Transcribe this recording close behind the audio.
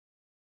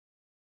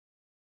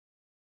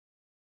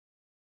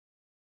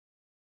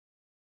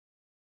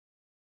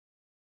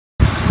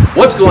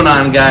What's going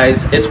on,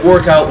 guys? It's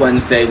Workout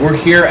Wednesday. We're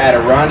here at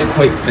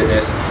Irondequoit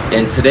Fitness,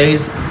 and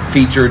today's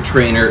featured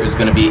trainer is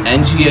going to be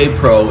NGA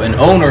Pro and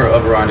owner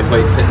of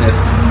Irondequoit Fitness,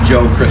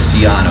 Joe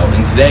Christiano.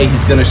 And today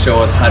he's going to show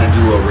us how to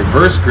do a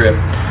reverse grip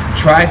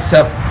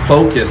tricep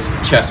focus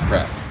chest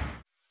press.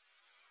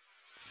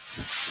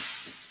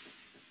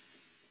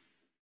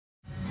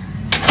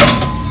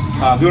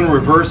 Doing a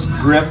reverse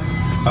grip,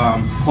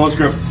 close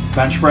grip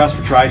bench press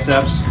for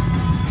triceps.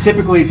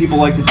 Typically, people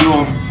like to do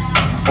them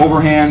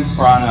overhand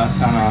or on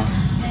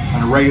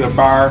a regular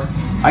bar.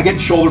 I get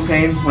shoulder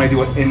pain when I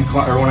do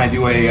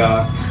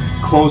a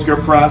closed grip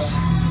press,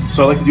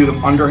 so I like to do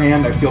them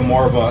underhand. I feel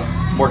more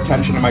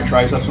tension in my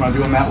triceps when I do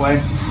them that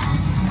way.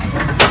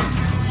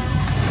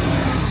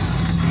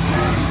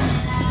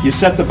 You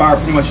set the bar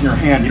pretty much in your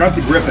hand. You don't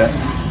have to grip it.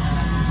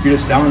 You're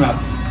just down and up.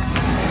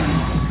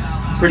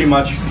 Pretty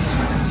much.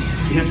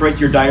 It hits right to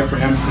your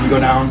diaphragm when you go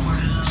down.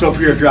 So if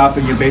you're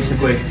dropping, you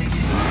basically,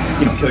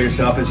 kill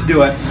yourself as you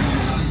do it.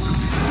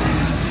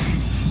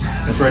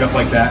 It's right up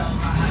like that.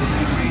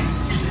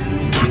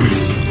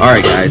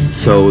 Alright guys,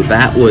 so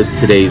that was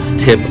today's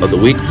tip of the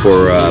week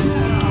for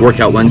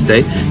Workout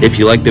Wednesday. If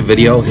you liked the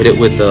video, hit it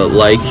with a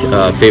like,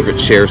 favorite,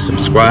 share,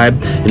 subscribe.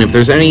 And if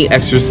there's any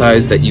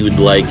exercise that you would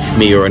like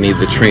me or any of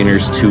the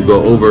trainers to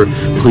go over,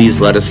 please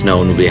let us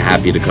know and we'll be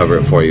happy to cover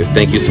it for you.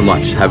 Thank you so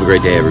much. Have a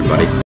great day,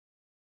 everybody.